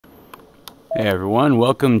Hey everyone,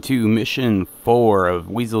 welcome to Mission 4 of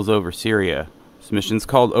Weasels over Syria. This mission's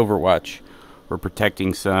called Overwatch. We're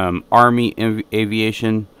protecting some Army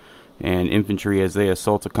aviation and infantry as they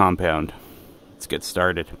assault a compound. Let's get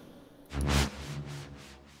started.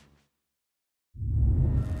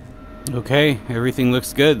 Okay, everything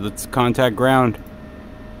looks good. Let's contact ground.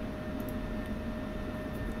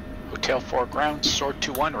 Hotel 4 ground, Sword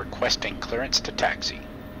 2-1 requesting clearance to taxi.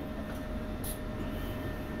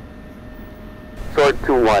 Sword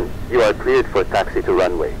 2-1, you are cleared for taxi to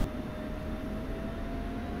runway.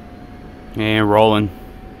 And rolling.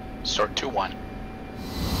 Sword 2-1.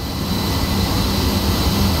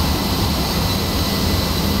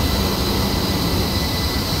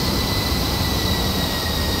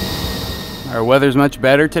 Our weather's much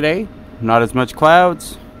better today. Not as much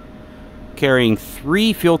clouds. Carrying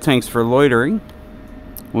 3 fuel tanks for loitering.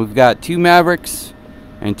 We've got 2 Mavericks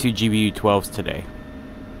and 2 GBU-12s today.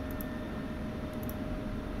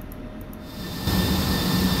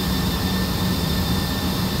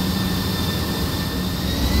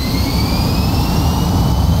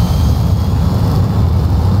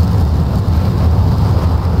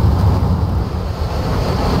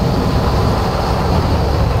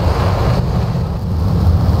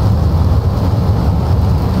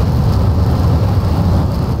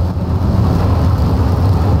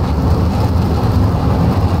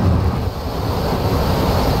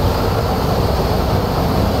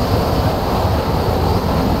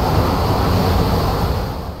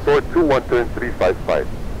 Sword 2-1, turn 355.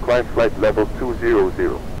 Climb flight level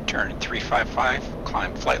 200. Turn 355,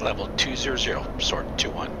 climb flight level 200, Sword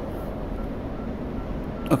 2-1.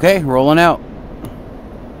 Okay, rolling out.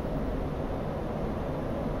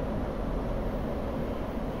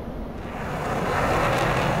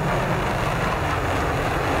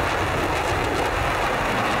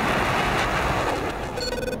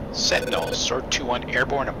 Sentinel, Sword 2-1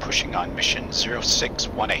 airborne and pushing on mission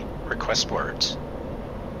 0618. Request words.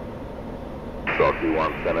 Sword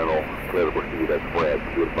 2-1, Sentinel, clear to proceed as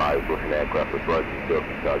flagged. You advise Russian aircraft approaching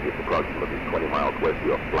surface target approximately 20 miles west of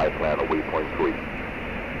your flight plan of waypoint 3.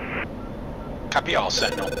 Copy all,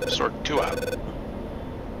 Sentinel. Sword 2 out.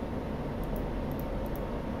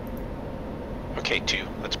 Okay, 2,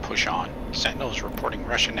 let's push on. Sentinel is reporting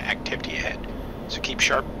Russian activity ahead, so keep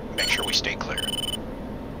sharp, make sure we stay clear.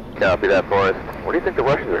 Copy that, Forrest. What do you think the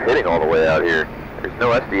Russians are hitting all the way out here? There's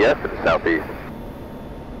no SDF in the southeast.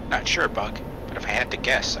 Not sure, Bug, but if I had to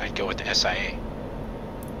guess, I'd go with the SIA.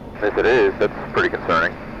 If it is, that's pretty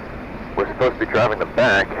concerning. We're supposed to be driving them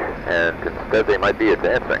back, and instead they might be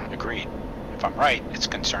advancing. Agreed. If I'm right, it's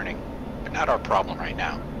concerning, but not our problem right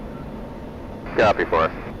now. Copy,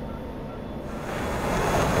 Forrest.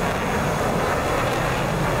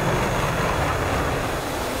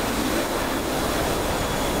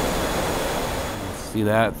 See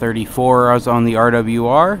that? 34 is on the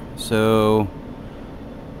RWR, so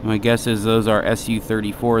my guess is those are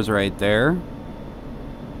Su-34s right there.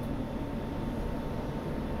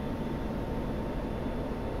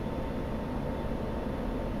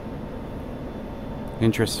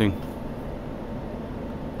 Interesting.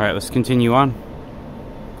 Alright, let's continue on.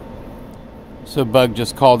 So Bug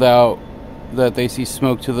just called out that they see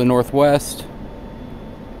smoke to the northwest.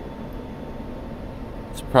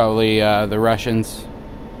 It's probably the Russians.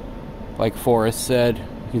 Like Forrest said,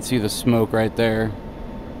 you can see the smoke right there.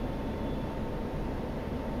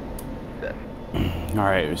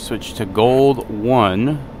 Alright, we switch to Gold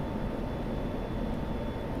 1,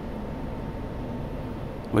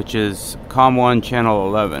 which is Com 1 Channel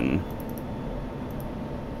 11.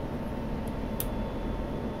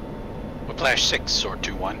 Whiplash 6, Sword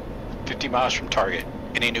 2-1. 50 miles from target.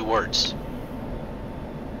 Any new words?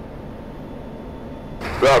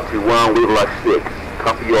 Sword 2-1, Whiplash 6.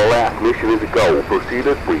 Copy your last mission is a go. Proceed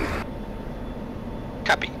as brief.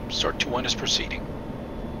 Copy. Sword 2-1 is proceeding.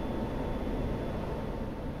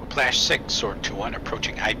 Whiplash 6, Sword 2-1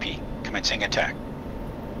 approaching IP. Commencing attack.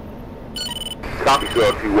 Copy,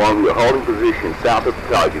 Sword 2-1. We are holding position south of the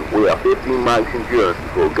target. We are 15 miles endurance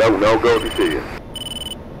before go, no-go decision.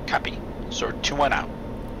 Copy. Sword 2-1 out.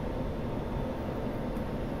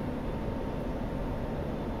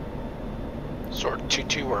 Sword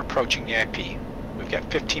 2-2, we're approaching the IP. We've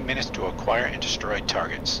got 15 minutes to acquire and destroy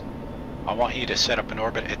targets. I want you to set up an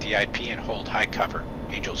orbit at the IP and hold high cover.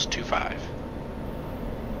 Angels 2-5.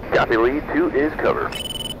 Copy, lead 2 is cover.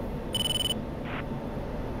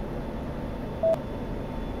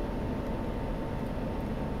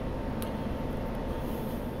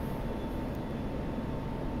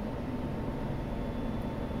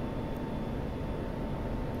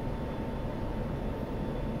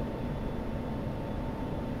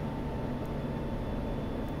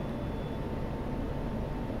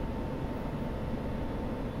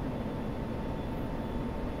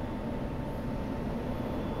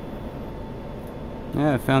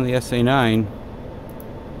 Yeah, I found the SA-9.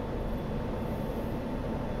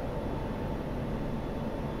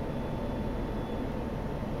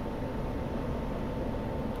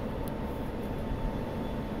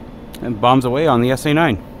 And bombs away on the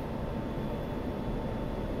SA-9.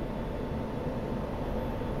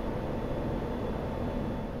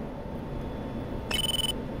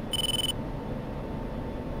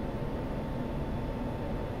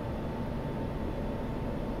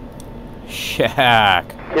 Shack.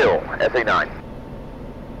 Kill, SA-9.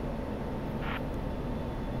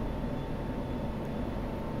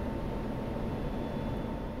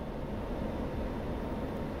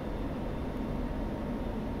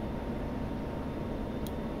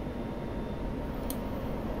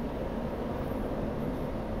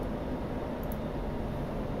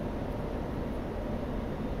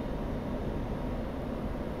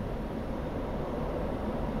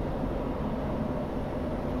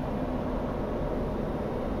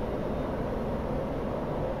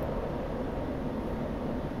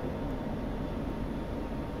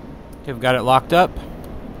 You've got it locked up.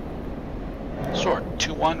 Sword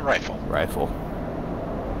 2-1 rifle. Rifle.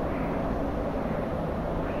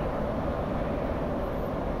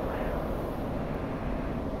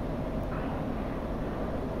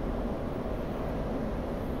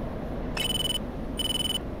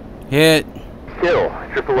 Hit. Kill,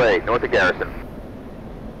 AAA, north of Garrison.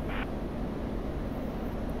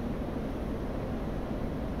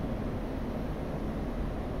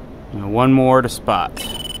 Now one more to spot.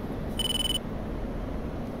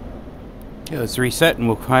 Okay, let's reset and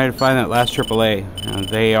we'll try to find that last AAA.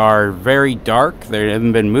 They are very dark. They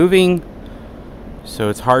haven't been moving, so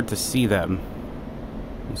it's hard to see them.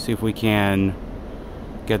 Let's see if we can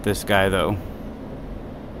get this guy though.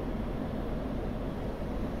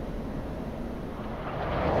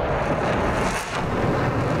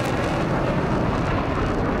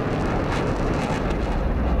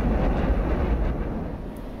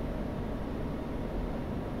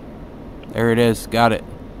 There it is, got it.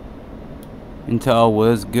 Intel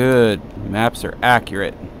was good. Maps are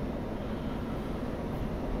accurate.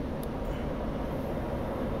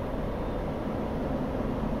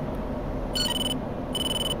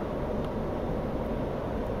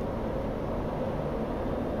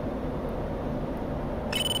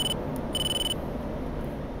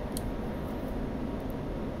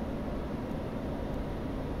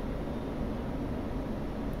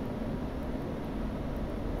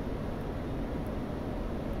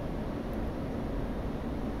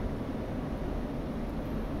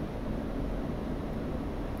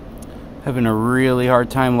 Having a really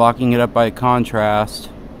hard time locking it up by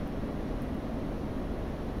contrast.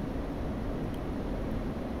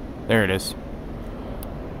 There it is.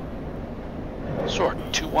 Sword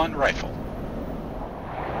 2-1 rifle.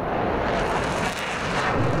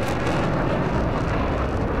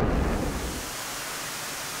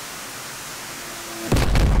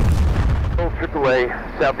 AAA,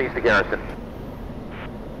 southeast of Garrison.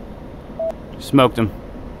 Smoked him.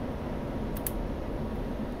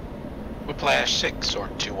 Whiplash 6,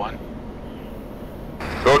 Sword 2-1.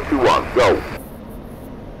 Sword 2-1, go.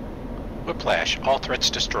 Whiplash, all threats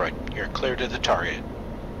destroyed. You're clear to the target.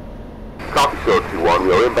 Copy, Sword 2-1,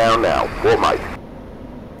 we are inbound now. Full mic.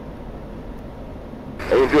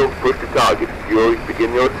 Angel, push the target. Fury,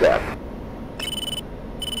 begin your attack.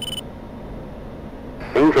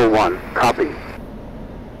 Angel 1, copy.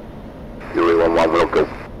 Fury 1-1, we'll go.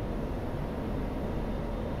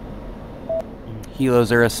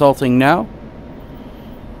 Helos are assaulting now.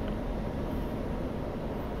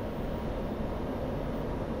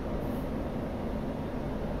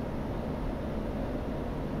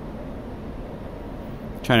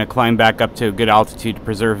 Trying to climb back up to a good altitude to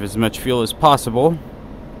preserve as much fuel as possible.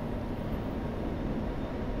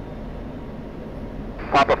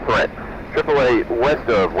 Pop-up threat. AAA west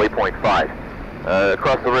of waypoint 5.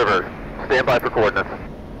 Across the river. Stand by for coordinates.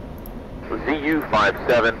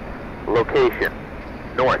 ZU-57, location.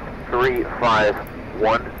 North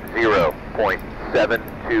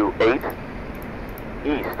 3510.728.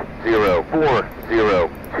 East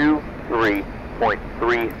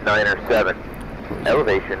 0402.3.397.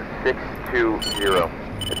 Elevation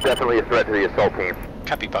 620. It's definitely a threat to the assault team.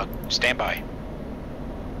 Copy, Bug. Stand by.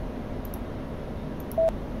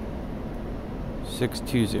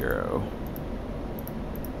 620.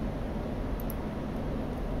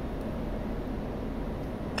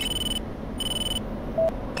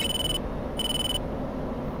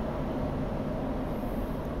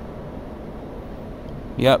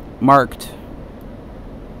 Yep, marked.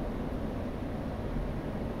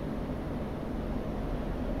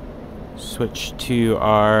 Switch to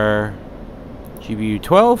our GBU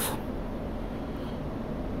 12.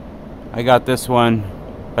 I got this one,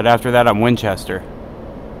 but after that I'm Winchester.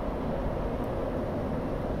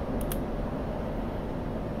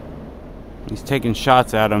 He's taking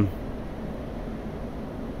shots at him.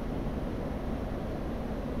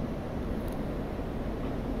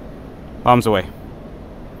 Bombs away.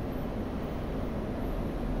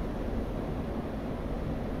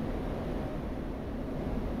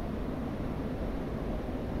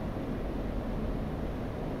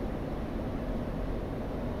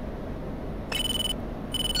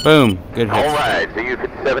 Boom. Good hit. Alright, so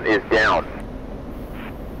U-57 is down.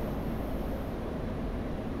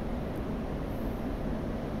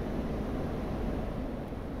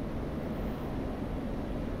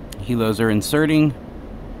 Helos are inserting.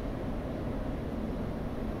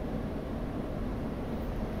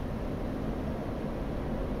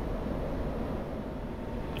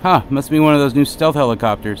 Huh, must be one of those new stealth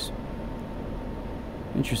helicopters.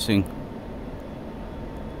 Interesting.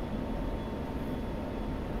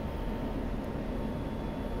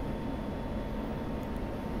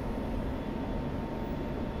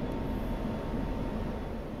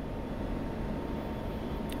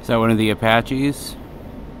 Is that one of the Apaches?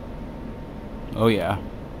 Oh yeah.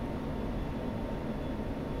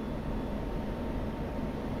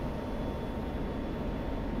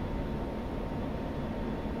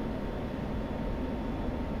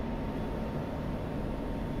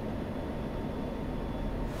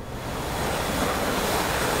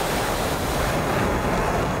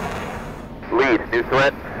 Lead, new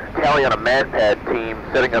threat. Tally on a manpad team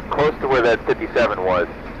setting up close to where that 57 was.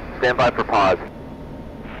 Stand by for pause.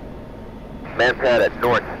 Manpad at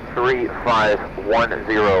north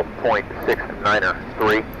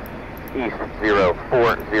 3510.69er3. East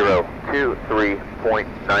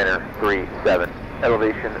 04023.937.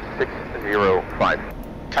 Elevation 605.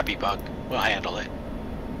 Copy, Bug. We'll handle it.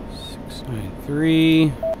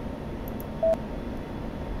 693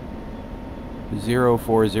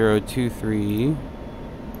 04023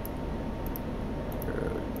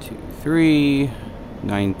 023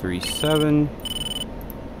 937.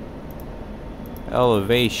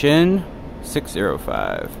 Elevation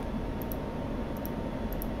 605.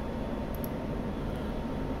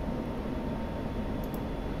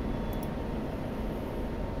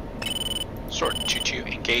 Sword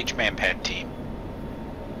 2-2, engage manpad team.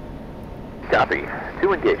 Copy.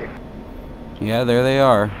 2 engaging. Yeah, there they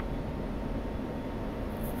are.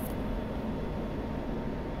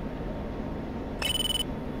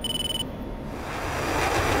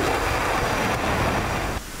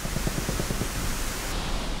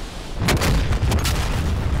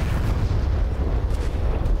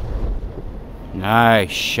 Nice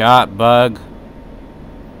shot, Bug.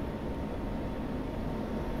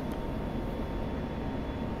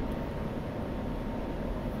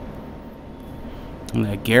 And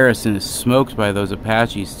that garrison is smoked by those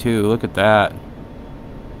Apaches too. Look at that.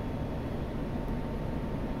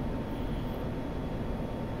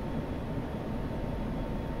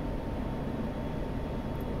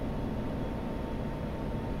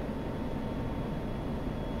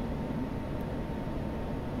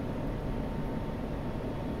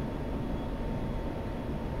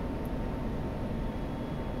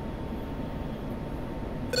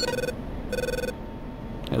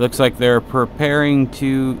 It looks like they're preparing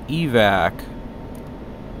to evac.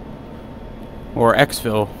 Or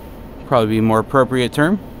exfil. Probably be a more appropriate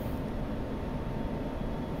term.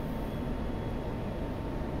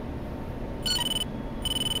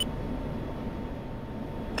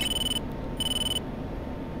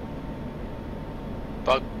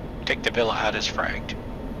 Bug, take the villa out as fragged.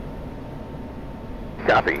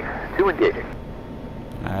 Copy. 2 engaging.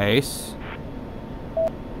 Nice.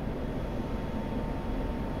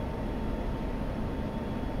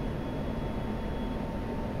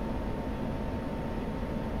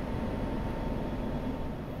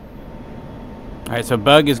 Alright, so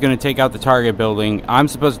Bug is going to take out the target building. I'm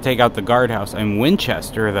supposed to take out the guardhouse. I'm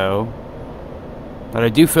Winchester, though. But I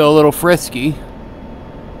do feel a little frisky.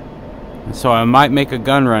 So I might make a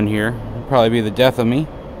gun run here. It'll probably be the death of me.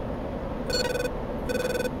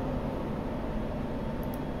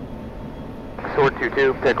 Sword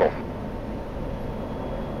 2-2, pickle.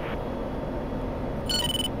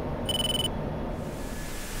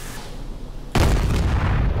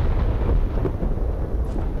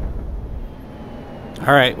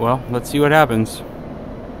 Alright, well, let's see what happens.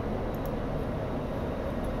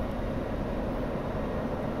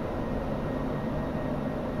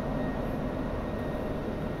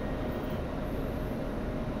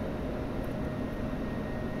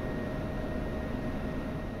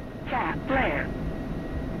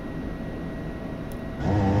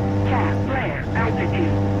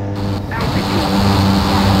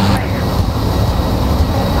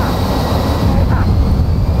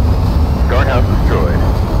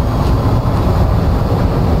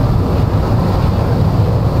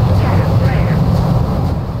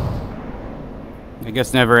 I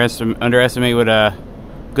guess never underestimate what a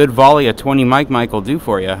good volley of 20 Mike will do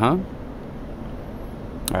for you, huh?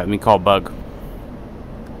 Alright, let me call Bug.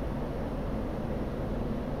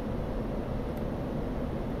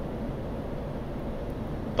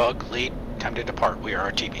 Bug, lead. Time to depart. We are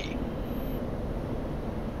RTB.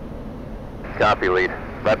 Copy, lead.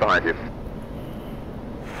 Right behind you.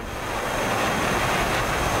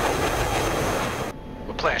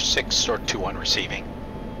 Whiplash 6, Sword 2-1 receiving.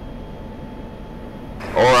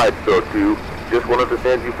 Alright, Sword 2. Just wanted to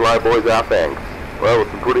send you flyboys our thanks. Well,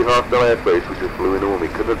 with some pretty hostile airspace, we just flew into them. We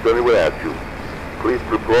couldn't have done it without you. Please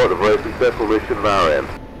report a very successful mission on our end.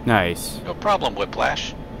 Nice. No problem,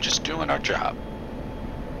 Whiplash. Just doing our job.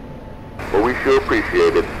 Well, we sure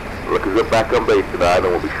appreciate it. Look us up back on base tonight, and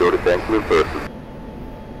we'll be sure to thank you in person.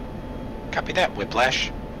 Copy that,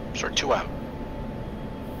 Whiplash. Sword 2 out.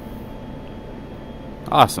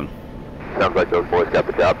 Awesome. Sounds like those boys got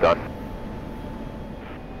the job done.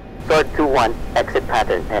 Sword 2-1, exit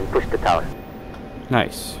pattern and push the tower.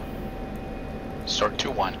 Nice. Sword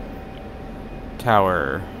 2-1.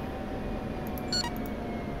 Tower.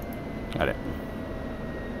 Got it.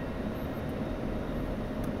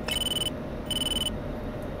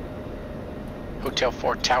 Hotel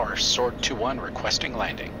 4 Tower, Sword 2-1 requesting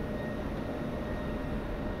landing.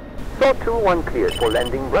 Sword 2-1 cleared for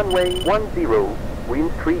landing runway 10,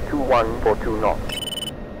 wind 321 for 2 knots.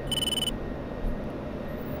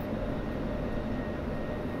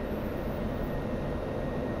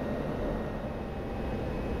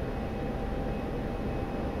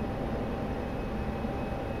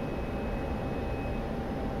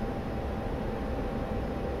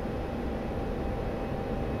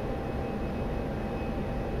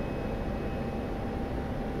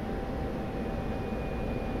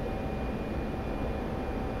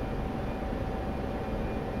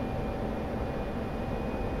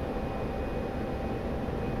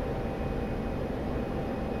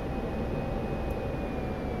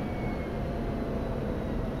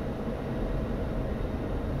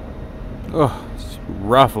 Oh, it's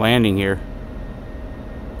rough landing here.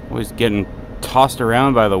 Always getting tossed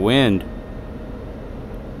around by the wind.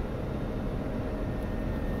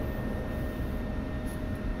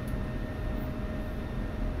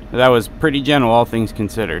 That was pretty gentle, all things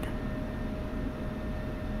considered.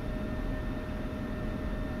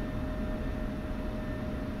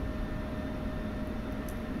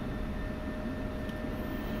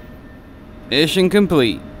 Mission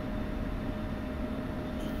complete.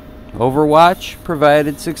 Overwatch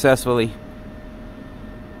provided successfully.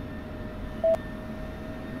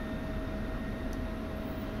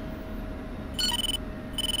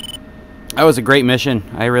 That was a great mission.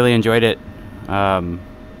 I really enjoyed it. It was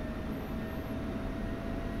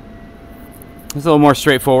a little more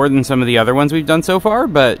straightforward than some of the other ones we've done so far,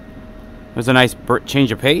 but it was a nice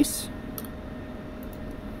change of pace.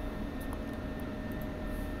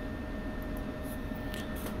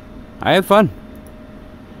 I had fun.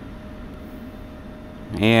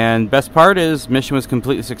 And best part is mission was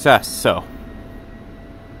complete a success, so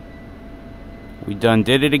we done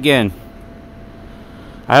did it again.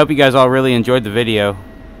 I hope you guys all really enjoyed the video.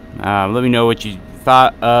 Let me know what you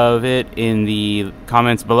thought of it in the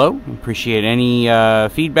comments below. Appreciate any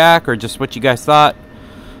feedback or just what you guys thought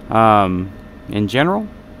in general.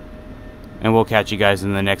 And we'll catch you guys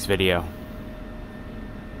in the next video.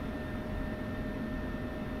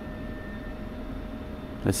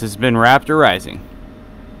 This has been Raptor Rising.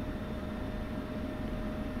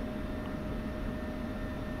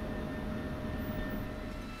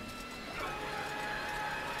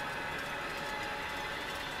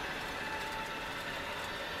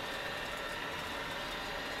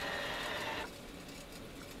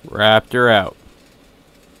 Raptor out.